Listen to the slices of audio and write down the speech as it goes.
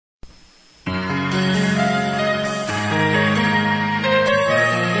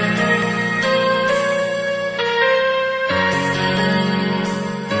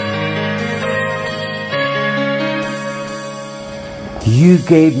You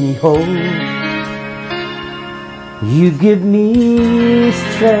gave me hope, you give me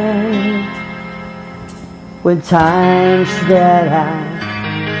strength when times that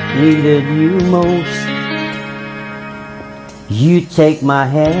I needed you most. You take my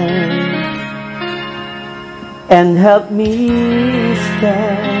hand and help me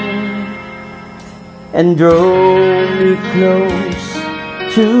stand and draw me close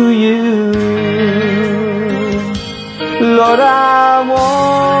to you. Lord, I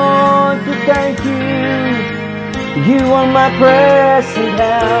want to thank you. You are my present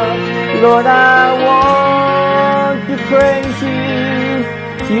help. Lord, I want to praise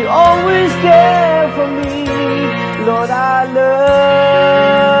you. You always care for me. Lord, I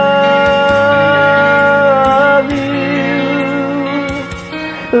love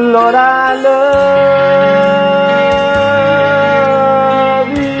you. Lord, I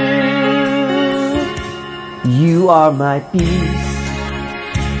love you. You are my peace.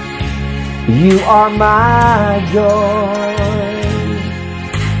 You are my joy.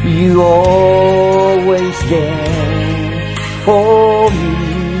 You always there for me.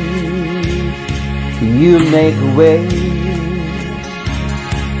 You make a way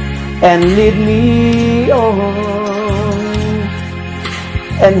and lead me on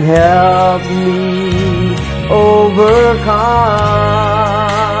and help me overcome.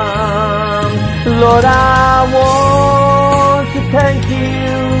 Lord, I want to thank you.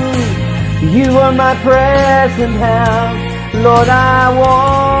 You are my present help. Lord, I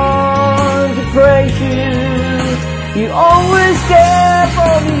want to praise you. You always care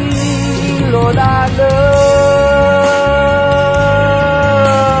for me. Lord, I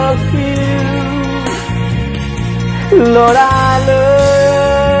love you. Lord, I love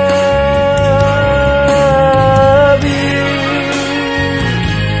you.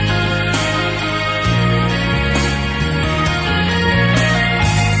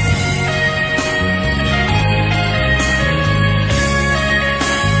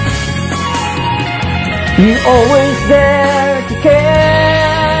 You always there to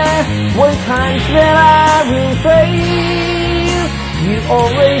care when times that I will fail. You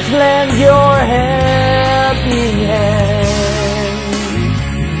always lend your helping hand.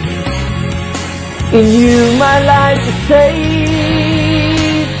 In you my life is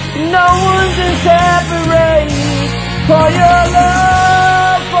safe. No one can separate for your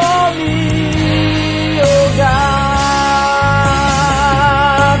love for me, oh God.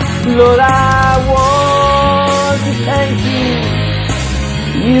 Lord, I want to thank you.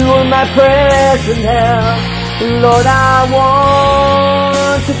 You are my present help. Lord, I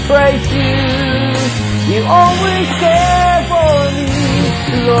want to praise you. You always care for me.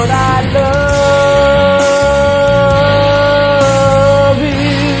 Lord, I love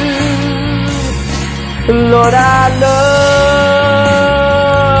you. Lord, I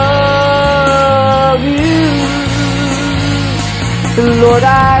love you. Lord,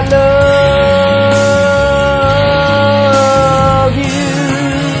 I love you.